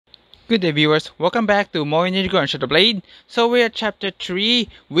Good day, viewers. Welcome back to More Ninja and Shadow Blade. So we're at Chapter 3,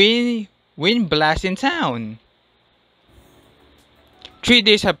 Wind Blast in Town. 3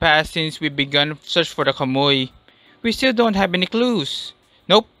 days have passed since we begun search for the Kamui. We still don't have any clues.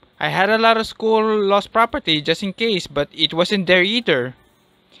 Nope, I had a lot of school lost property just in case, but it wasn't there either.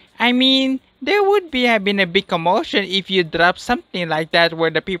 I mean, there would have been a big commotion if you dropped something like that where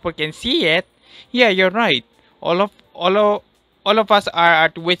the people can see it. Yeah, you're right. All of us are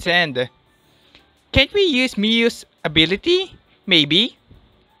at wit's end. Can't we use Miyu's ability? Maybe.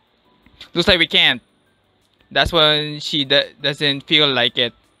 Looks like we can't. That's when she doesn't feel like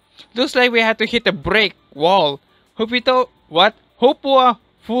it. Looks like we have to hit the brick wall. Hopito, what? Hopua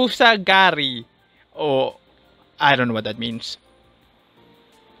Fusagari. Oh, I don't know what that means.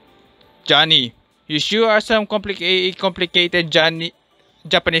 Johnny, you sure are some complicated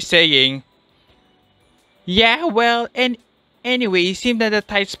Japanese saying. Yeah, well, and anyway, it seemed that a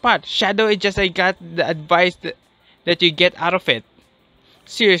tight spot. Shadow is just I got the advice that you get out of it.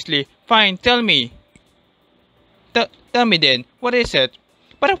 Seriously, fine, tell me. Tell me then, what is it?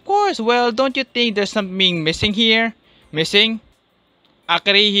 But of course, well, don't you think there's something missing here? Missing?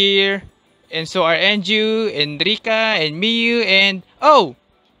 Akari here, and so are Anju, and Rika, and Miyu, and... Oh!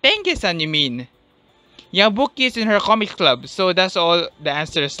 Tengge-san, you mean? Yabuki is in her comic club, so that's all the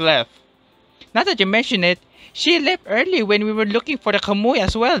answers left. Now that you mention it, she left early when we were looking for the Kamui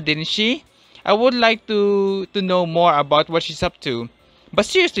as well, didn't she? I would like to know more about what she's up to. But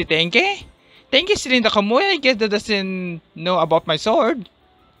seriously, Tengge? Tenge's still in the Kamui, I guess that doesn't know about my sword.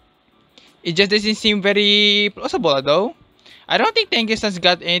 It just doesn't seem very plausible though. I don't think Tenge's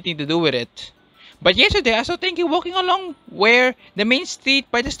got anything to do with it. But yesterday I saw Tengge walking along the main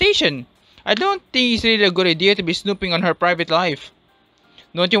street by the station. I don't think it's really a good idea to be snooping on her private life.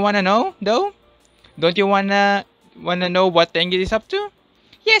 Don't you wanna know, though? Don't you wanna know what Tengge is up to?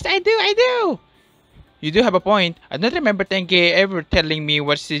 Yes, I do. You do have a point. I don't remember Tengge ever telling me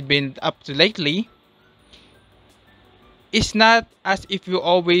what she's been up to lately. It's not as if you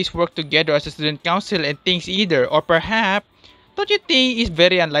always work together as a student council and things either. Or perhaps, don't you think it's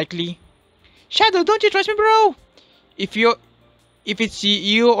very unlikely? Shadow, don't you trust me, bro? If it's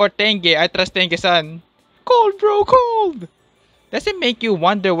you or Tengge, I trust Tengge-san. Cold, bro, cold. Does it make you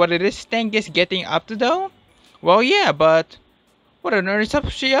wonder what it is Tenge's getting up to though? Well, yeah, but what on earth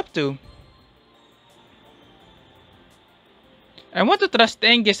is she up to? I want to trust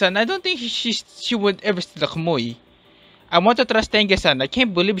Tengge-san. I don't think she would ever steal a Kamui. I want to trust Tengge-san. I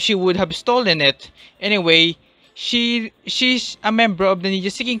can't believe she would have stolen it. Anyway, she's a member of the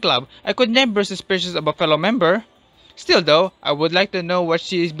Ninja Seeking Club. I could never be suspicious of a fellow member. Still though, I would like to know what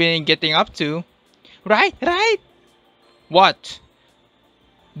she's been getting up to. Right? What?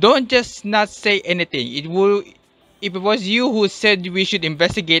 Don't just not say anything. If it was you who said we should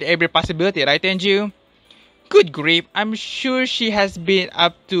investigate every possibility, right, Anju? Good grief, I'm sure she has been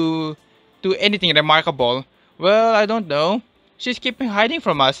up to anything remarkable. Well, I don't know. She's keeping hiding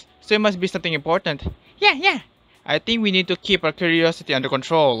from us, so it must be something important. Yeah. I think we need to keep our curiosity under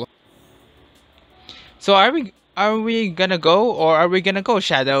control. So are we gonna go or are we gonna go,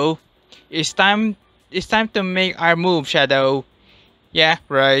 Shadow? It's time to make our move, Shadow. Yeah,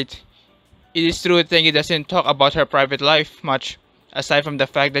 right. It is true Tengi doesn't talk about her private life much. Aside from the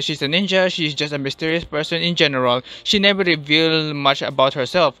fact that she's a ninja, she's just a mysterious person in general. She never reveals much about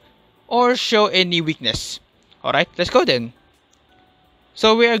herself or show any weakness. Alright, let's go then.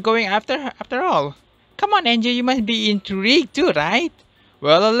 So we are going after all. Come on, Angie, you must be intrigued too, right?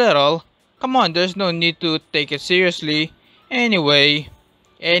 Well, a little. Come on, there's no need to take it seriously. Anyway,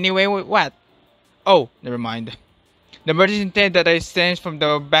 what? Oh, never mind. The emergency tent that I sensed from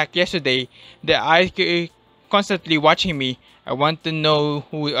the back yesterday, the eyes constantly watching me. I want to know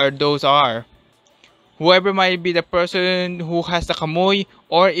who those are. Whoever might be the person who has the Kamui,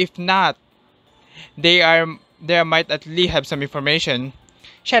 or if not, they might at least have some information.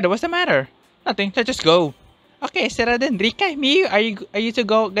 Shadow, what's the matter? Nothing, let's just go. Okay, Sarah then. Rika, Miyu, are you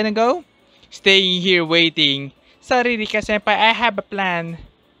gonna go? Staying here waiting. Sorry, Rika-senpai, I have a plan.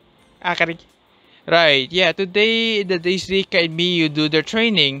 Akari. Right, yeah, today the days Rika and Miyu do their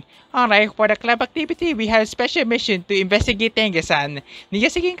training. Alright, for the club activity, we have a special mission to investigate Tengge-san.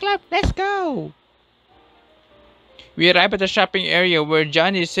 Ninja Seeking Club, let's go! We arrived at the shopping area where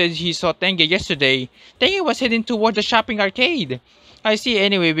Johnny said he saw Tengge yesterday. Tengge was heading toward the shopping arcade. I see,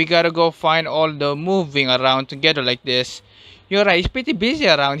 anyway, we gotta go find all the moving around together like this. You're right, it's pretty busy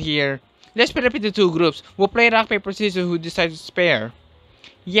around here. Let's split up into two groups. We'll play rock, paper, scissors who decides to spare.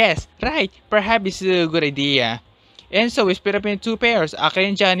 Yes, right. Perhaps it's a good idea. And so we split up into two pairs, Akari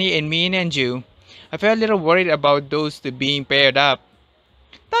and Johnny and me and Anju. I felt a little worried about those two being paired up.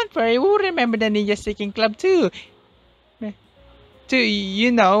 Don't worry, we'll remember the Ninja Seeking Club too.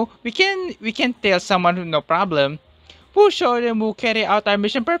 We can tell someone no problem. We'll show them we'll carry out our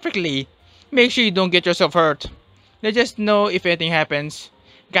mission perfectly. Make sure you don't get yourself hurt. Let us know if anything happens.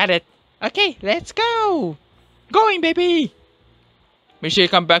 Got it. Okay, let's go. Going, baby. Make sure you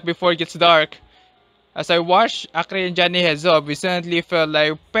come back before it gets dark. As I watched Akre and Johnny heads up, we suddenly felt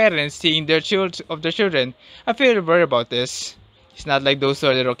like parents seeing their children. I feel worried about this. It's not like those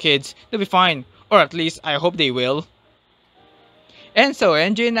are little kids. They'll be fine. Or at least I hope they will. And so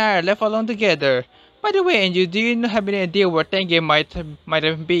Angie and I are left alone together. By the way, Angie, do you have any idea where Tengge might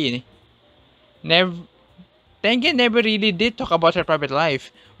have been? Never. Tengge never really did talk about her private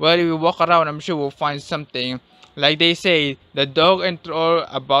life. Well, if we walk around, I'm sure we'll find something. Like they say, the dog and troll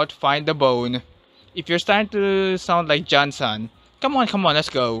about find the bone. If you're starting to sound like Johnson, come on, let's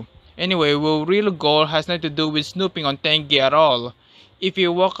go. Anyway, our real goal has nothing to do with snooping on Tengge at all. If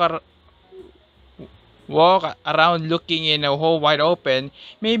you walk around looking in a hole wide open,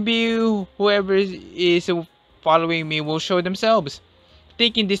 maybe whoever is following me will show themselves.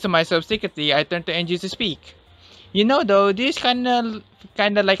 Thinking this to myself secretly, I turned to Angie to speak. You know though, this kinda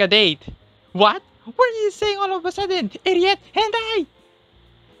like a date. What? What are you saying all of a sudden? Idiot! And I!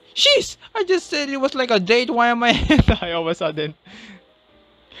 Jeez! I just said it was like a date, why am I hentai all of a sudden?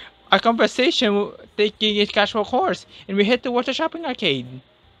 Our conversation taking its casual course, and we head towards the shopping arcade.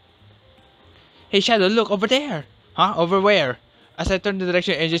 Hey Shadow, look over there! Huh? Over where? As I turned the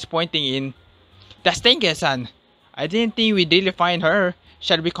direction Angie's pointing in. That's Tengge-san! I didn't think we'd really find her.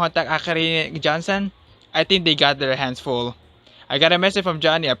 Shall we contact Akari and Johnson? I think they got their hands full. I got a message from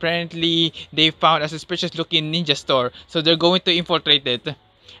Johnny. Apparently, they found a suspicious looking ninja store, so they're going to infiltrate it.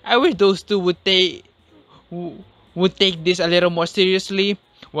 I wish those two would take this a little more seriously.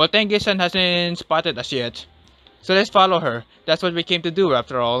 Well, Tengge-san hasn't spotted us yet. So let's follow her. That's what we came to do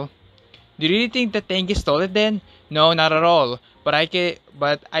after all. Do you really think that Tengge stole it then? No, not at all. But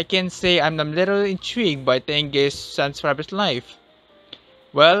I can say I'm a little intrigued by Tenge's son's private life.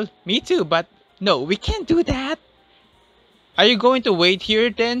 Well, me too, but no, we can't do that. Are you going to wait here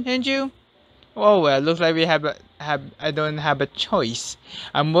then, Anju? Oh well, looks like I don't have a choice.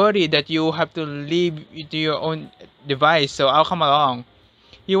 I'm worried that you have to leave to your own device, so I'll come along.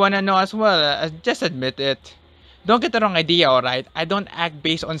 You wanna know as well? Just admit it. Don't get the wrong idea, alright? I don't act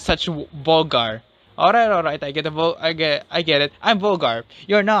based on such vulgar. Alright, I get it. I'm vulgar.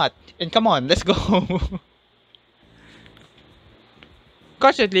 You're not. And come on, let's go.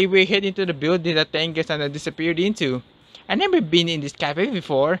 Cautiously, we head into the building that Tengen-san had disappeared into. I've never been in this cafe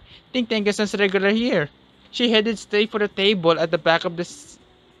before. Think Tengen-san's regular here. She headed straight for the table at the back of the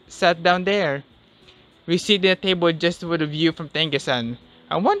sat down there. We sit at a table just with a view from Tengen-san.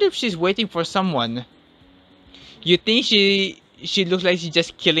 I wonder if she's waiting for someone. You think she looks like she's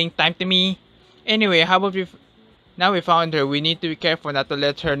just killing time to me? Anyway, how about now we found her, we need to be careful not to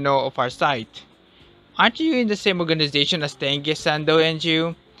let her know of our sight. Aren't you in the same organization as Tengge-san though, and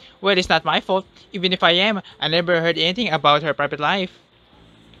you? Well, it's not my fault. Even if I am, I never heard anything about her private life.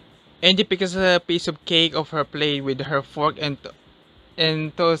 Angie picks a piece of cake off her plate with her fork and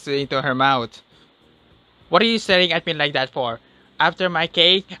tosses it into her mouth. What are you staring at me like that for? After my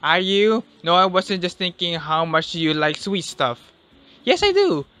cake, are you? No, I wasn't, just thinking how much you like sweet stuff. Yes, I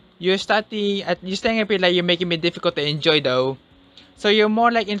do. You're staring at me like you're making me difficult to enjoy though. So you're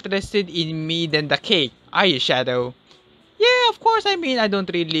more like interested in me than the cake, are you, Shadow? Yeah, of course. I mean, I don't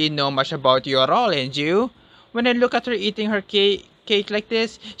really know much about you at all, and you? When I look at her eating her cake like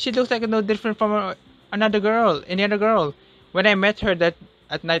this, she looks like no different from any other girl. When I met her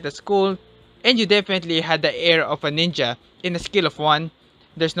at night at school, and you definitely had the air of a ninja, in a scale of 1.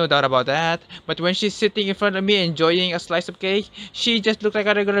 There's no doubt about that. But when she's sitting in front of me enjoying a slice of cake, she just looks like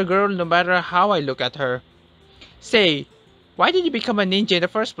a regular girl no matter how I look at her. Say, why did you become a ninja in the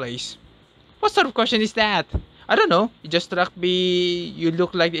first place? What sort of question is that? I don't know. It just struck me you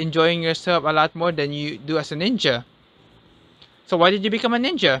look like enjoying yourself a lot more than you do as a ninja. So why did you become a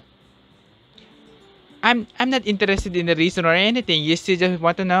ninja? I'm not interested in the reason or anything. You still just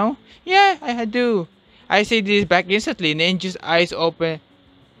want to know? Yeah, I do. I say this back instantly, and Angel's eyes open.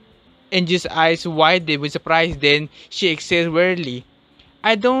 Angel's eyes widened with surprise. Then she exhaled wearily.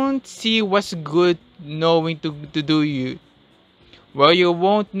 I don't see what's good knowing to do you. Well, you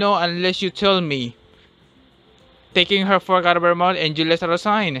won't know unless you tell me. Taking her fork out of her mouth, Angel lets her a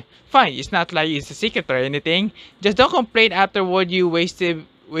sign. Fine, it's not like it's a secret or anything. Just don't complain afterward you wasted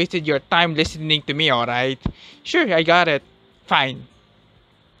your time listening to me, alright? Sure, I got it. Fine.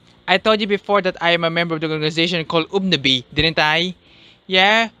 I told you before that I am a member of the organization called Ubnabi, didn't I?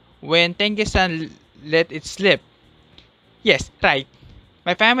 Yeah, when Tengge-san let it slip. Yes, right.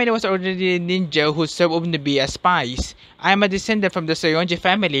 My family was already ninja who served Umnibi as spies. I am a descendant from the Soyonji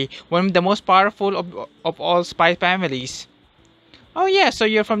family, one of the most powerful of all spy families. Oh yeah, so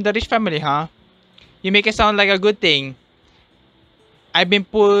you're from the rich family, huh? You make it sound like a good thing. I've been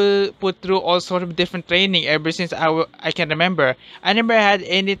put through all sorts of different training ever since I can remember. I never had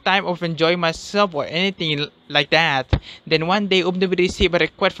any time of enjoying myself or anything like that. Then one day, Umnibi received a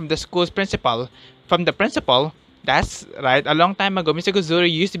request from the school's principal. From the principal? That's right, a long time ago, Mr. Kuzuri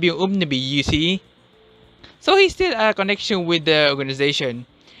used to be Umnibi, you see? So he still had a connection with the organization.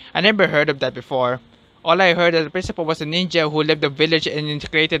 I never heard of that before. All I heard that the principal was a ninja who left the village and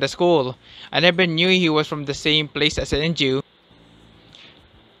integrated the school. I never knew he was from the same place as a ninja.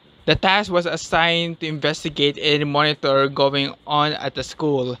 The task was assigned to investigate and monitor going on at the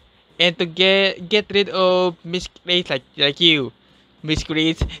school, and to get rid of miscreants like you.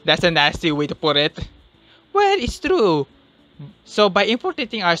 Miscreants, that's a nasty way to put it. Well, it's true. So by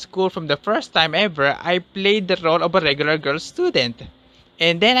infiltrating our school from the first time ever, I played the role of a regular girl student.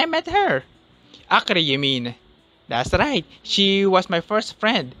 And then I met her. Akari, you mean? That's right. She was my first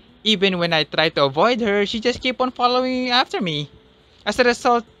friend. Even when I tried to avoid her, she just kept on following after me. As a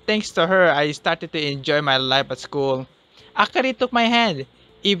result, thanks to her, I started to enjoy my life at school. Akari took my hand.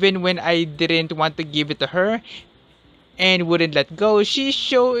 Even when I didn't want to give it to her and wouldn't let go, she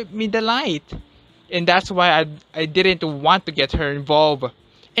showed me the light. And that's why I didn't want to get her involved.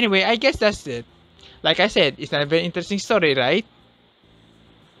 Anyway, I guess that's it. Like I said, it's not a very interesting story, right?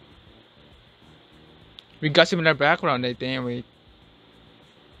 We got similar background, I think. Wait.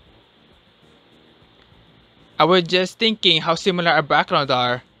 I was just thinking how similar our backgrounds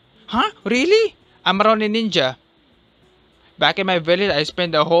are. Huh? Really? I'm a Ronin ninja. Back in my village, I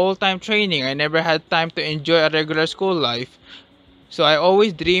spent the whole time training. I never had time to enjoy a regular school life. So I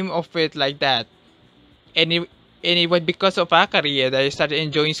always dream of it like that. And it was because of Akari that I started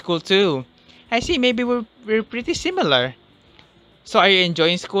enjoying school too. I see, maybe we're pretty similar. So are you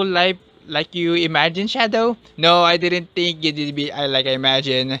enjoying school life like you imagined, Shadow? No, I didn't think it would be like I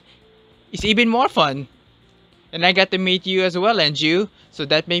imagined. It's even more fun. And I got to meet you as well, and you, so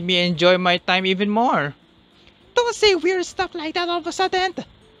that made me enjoy my time even more. Don't say weird stuff like that all of a sudden.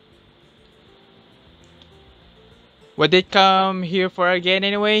 What did come here for again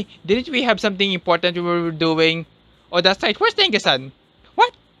anyway? Didn't we have something important we were doing? Oh, that's right. Where's Tengge-san?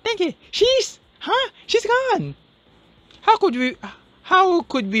 What? Tengge? She's... Huh? She's gone. How could we... How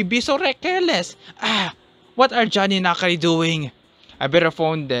could we be so careless? Ah, what are Johnny and Akari doing? I better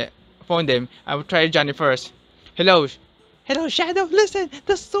phone them. I will try Johnny first. Hello. Hello, Shadow. Listen,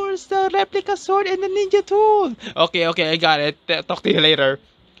 the sword's the replica sword and the ninja tool. Okay, I got it. Talk to you later.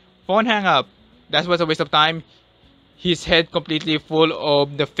 Phone hang up. That was a waste of time. His head completely full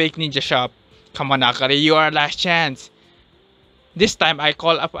of the fake ninja shop. Come on, Akari, you are our last chance. This time I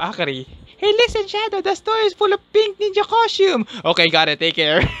call up Akari. Hey, listen, Shadow, the store is full of pink ninja costume. Okay, got it. Take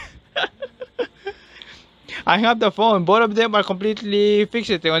care. I hung up the phone. Both of them are completely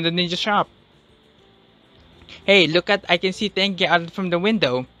fixated on the ninja shop. Hey, look at, I can see Tengge out from the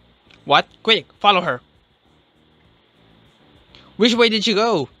window. What? Quick, follow her. Which way did she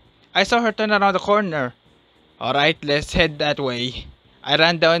go? I saw her turn around the corner. Alright, let's head that way. I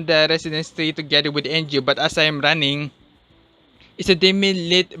ran down the residence street together with Enju, but as I am running, it's a dimly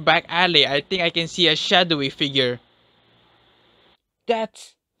lit back alley. I think I can see a shadowy figure.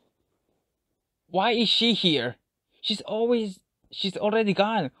 That's... Why is she here? She's already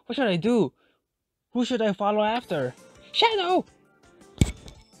gone. What should I do? Who should I follow after? Shadow!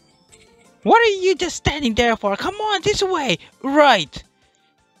 What are you just standing there for? Come on, this way! Right!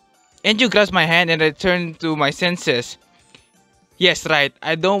 Enju grabs my hand and I turn to my senses. Yes, right.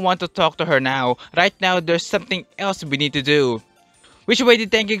 I don't want to talk to her now. Right now, there's something else we need to do. Which way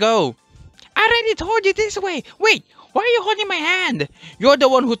did Tengge go? I already told you this way. Wait, why are you holding my hand? You're the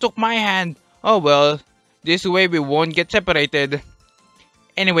one who took my hand. Oh well, this way we won't get separated.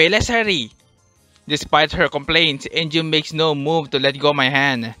 Anyway, let's hurry. Despite her complaints, Enju makes no move to let go of my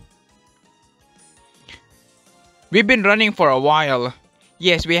hand. We've been running for a while.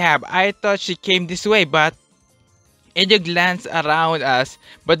 Yes, we have. I thought she came this way, but... Enju glanced around us,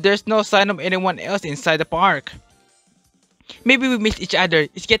 but there's no sign of anyone else inside the park. Maybe we missed each other.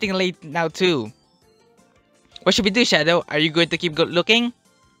 It's getting late now too. What should we do, Shadow? Are you going to keep looking?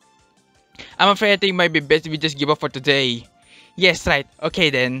 I'm afraid I think it might be best if we just give up for today. Yes, right. Okay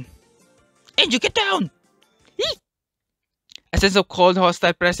then. Enju, get down! Eek! A sense of cold,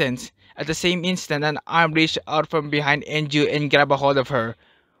 hostile presence. At the same instant, an arm reached out from behind Enju and grabbed a hold of her.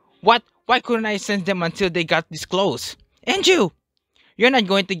 What? Why couldn't I sense them until they got this close? Enju! You're not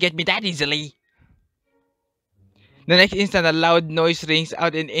going to get me that easily. The next instant, a loud noise rings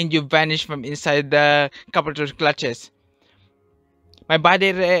out and Enju vanished from inside the captor's clutches. My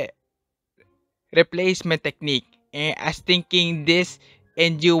body replacement technique, and as thinking this,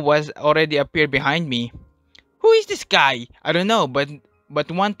 Enju was already appeared behind me. Who is this guy? I don't know, but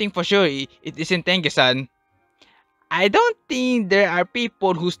one thing for sure, it isn't Tengge-san. I don't think there are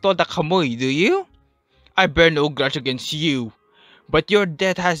people who stole the Kamui, do you? I bear no grudge against you, but your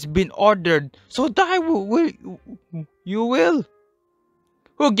death has been ordered, so die you will.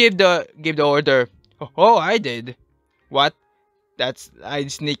 Who gave the order? Oh, I did. What? That's a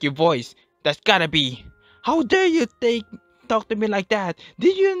sneaky voice. That's gotta be. How dare you talk to me like that?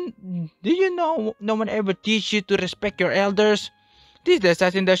 Did you know no one ever teach you to respect your elders? This is the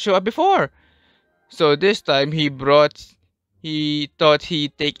assassin that showed up before. So this time he thought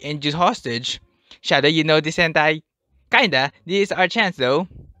he'd take Angel's hostage. Shadow, you know this hentai? Kinda. This is our chance though.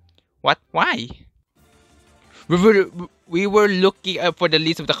 What? Why? We were we were looking up for the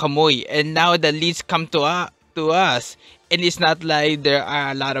leads of the Kamui, and now the leads come to us. And it's not like there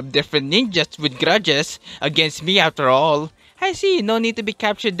are a lot of different ninjas with grudges against me after all. I see, no need to be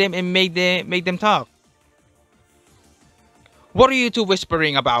captured them and make them talk. What are you two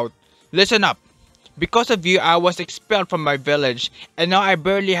whispering about? Listen up. Because of you, I was expelled from my village, and now I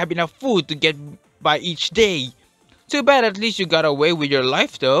barely have enough food to get by each day. Too bad at least you got away with your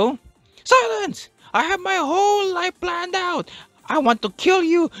life though. Silence! I have my whole life planned out. I want to kill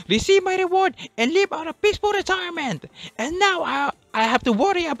you, receive my reward, and live out a peaceful retirement. And now I have to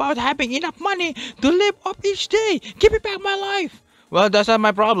worry about having enough money to live up each day. Give me back my life. Well, that's not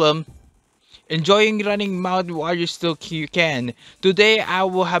my problem. Enjoying running mouth while you still can. Today I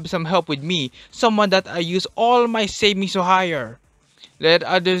will have some help with me. Someone that I use all my savings to hire. Let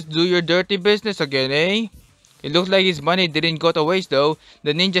others do your dirty business again, eh? It looks like his money didn't go to waste though.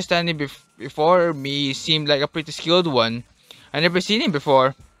 The ninja standing before me seemed like a pretty skilled one. I never seen him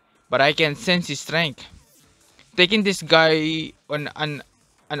before, but I can sense his strength. Taking this guy on an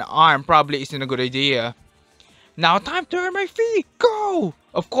arm probably isn't a good idea. Now time to earn my fee. Go!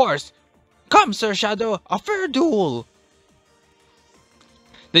 Of course. Come, Sir Shadow, a fair duel.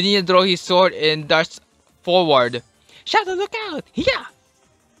 The ninja draws his sword and darts forward. Shadow, look out! Yeah!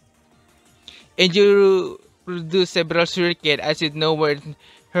 And you do several shuriken as it nowhere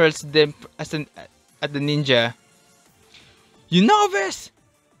hurls them at the ninja. You novice!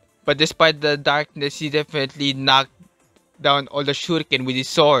 But despite the darkness, he definitely knocked down all the shuriken with his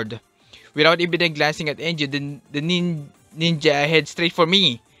sword. Without even glancing at Enju, the ninja heads straight for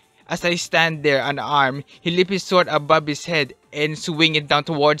me. As I stand there unarmed, he lifts his sword above his head and swing it down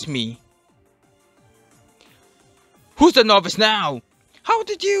towards me. Who's the novice now? How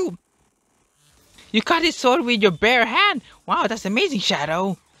did you? You cut his sword with your bare hand? Wow, that's amazing,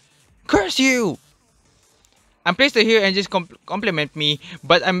 Shadow. Curse you! I'm pleased to hear and just compliment me,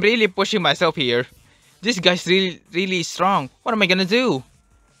 but I'm really pushing myself here. This guy's really strong. What am I gonna do?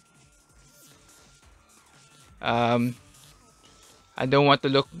 I don't want to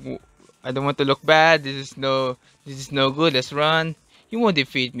look bad. This is no good. Let's run. You won't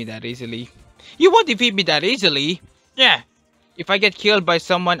defeat me that easily. You won't defeat me that easily. Yeah. If I get killed by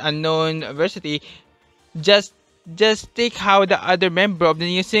someone unknown adversity, just think how the other member of the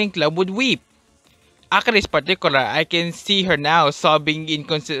New Sing Club would weep. Akira is particular. I can see her now sobbing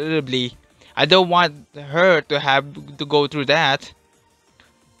inconsiderably. I don't want her to have to go through that.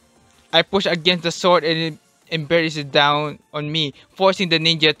 I push against the sword and it buries it down on me, forcing the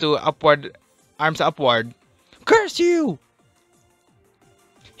ninja to arms upward. Curse you!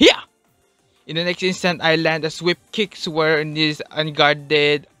 Yeah! In the next instant, I land a swift kick square in his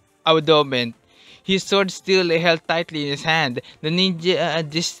unguarded abdomen. His sword still held tightly in his hand. The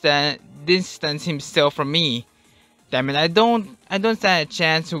ninja distanced himself from me. Damn it, I don't stand a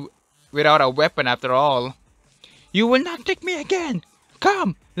chance without a weapon after all. You will not trick me again!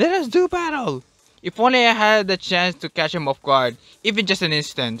 Come, let us do battle! If only I had the chance to catch him off guard, even just an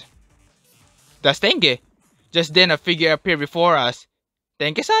instant. That's Tengge. Just then a figure appeared before us.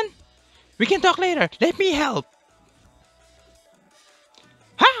 Tengge-san? We can talk later. Let me help.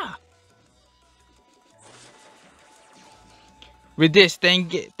 Ha! With this,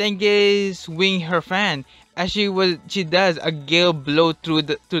 Tengge swing her fan. As she does, a gale blow through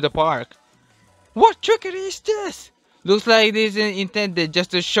the park. What trickery is this? Looks like this is intended just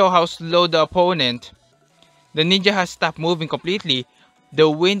to show how slow the opponent. The ninja has stopped moving completely. The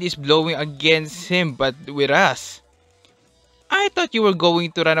wind is blowing against him, but with us. I thought you were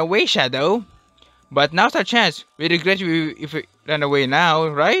going to run away, Shadow. But now's our chance. We regret if we run away now,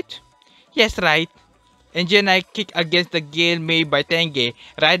 right? Yes, right. Enji and I kick against the gale made by Tengge.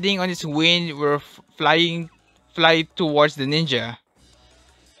 Riding on its wind, we're flying fly towards the ninja.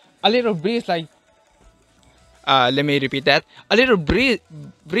 A little breeze like let me repeat that. A little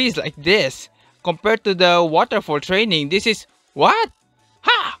breeze like this compared to the waterfall training. This is what?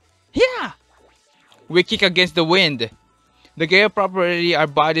 Ha! Yeah! We kick against the wind. The gale properly our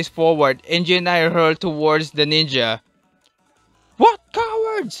bodies forward. Angie and I hurl towards the ninja. What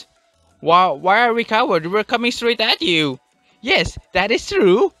cowards? Why are we cowards? We're coming straight at you. Yes, that is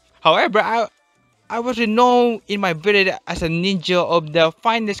true. However, I was renowned in my village as a ninja of the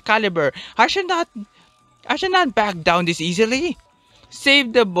finest caliber. I should not back down this easily.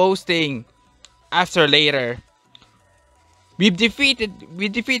 Save the boasting. After later. We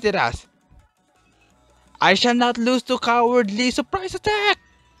defeated us. I shall not lose to cowardly surprise attack.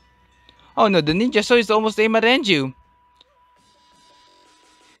 Oh no, the ninja saw his almost aim at Renju.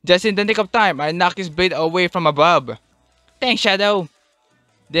 Just in the nick of time, I knock his blade away from above. Thanks, Shadow.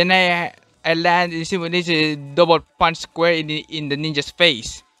 Then I land in simulation double punch square in the ninja's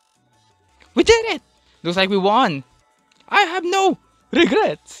face. We did it! Looks like we won. I have no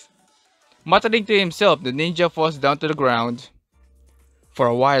regrets. Muttering to himself, the ninja falls down to the ground. For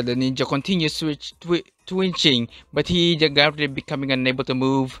a while, the ninja continues twitching, but he gradually becoming unable to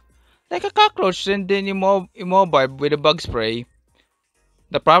move. Like a cockroach and then immobile with a bug spray.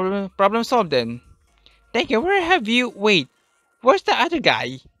 The problem solved then. Tengge, where have you... Wait, where's the other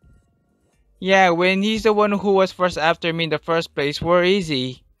guy? Yeah, when he's the one who was first after me in the first place, where is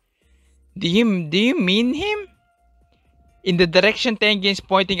he? Do you mean him? In the direction Tengge is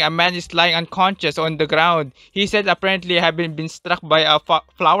pointing, a man is lying unconscious on the ground. He said apparently having been struck by a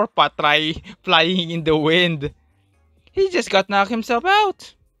flower pot flying in the wind. He just got knocked himself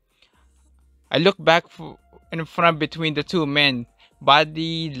out. I look back in front between the two men,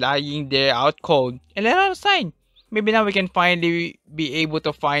 body lying there out cold, and let out a sign. Maybe now we can finally be able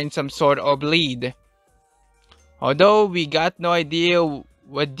to find some sort of lead. Although we got no idea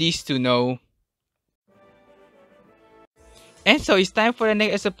what these two know. And so it's time for the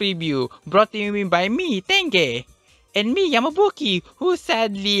next episode preview, brought to you by me, Tengge, and me, Yamabuki, who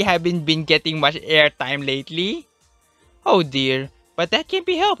sadly haven't been getting much airtime lately. Oh dear, but that can't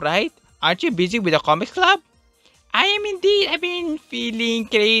be helped, right? Aren't you busy with the comics club? I am indeed. I've been feeling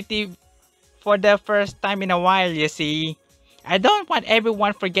creative for the first time in a while, you see. I don't want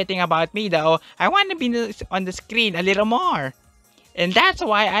everyone forgetting about me though. I want to be on the screen a little more. And that's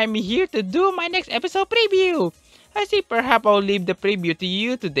why I'm here to do my next episode preview. I see perhaps I'll leave the preview to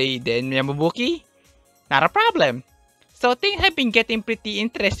you today then, Yamabuki. Not a problem. So things have been getting pretty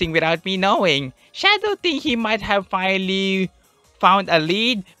interesting without me knowing. Shadow thinks he might have finally found a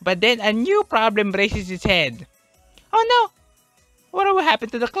lead, but then a new problem raises its head. Oh no! What will happen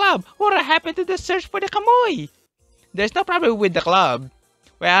to the club? What will happen to the search for the Kamui? There's no problem with the club.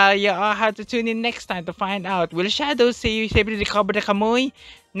 Well, you all have to tune in next time to find out. Will Shadow safely recover the Kamui?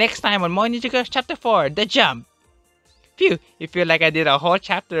 Next time on Morning Girls Chapter 4, The Jump. Phew, it feels like I did a whole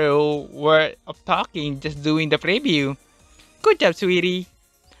chapter worth of talking just doing the preview. Good job, sweetie.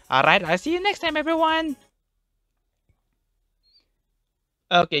 Alright, I'll see you next time, everyone.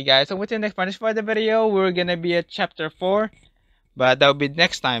 Okay, guys, so what's the next finish for the video? We're gonna be at chapter 4. But that'll be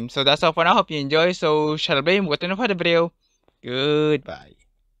next time. So that's all for now. Hope you enjoy. So, shall I blame? What's the next for the video? Goodbye.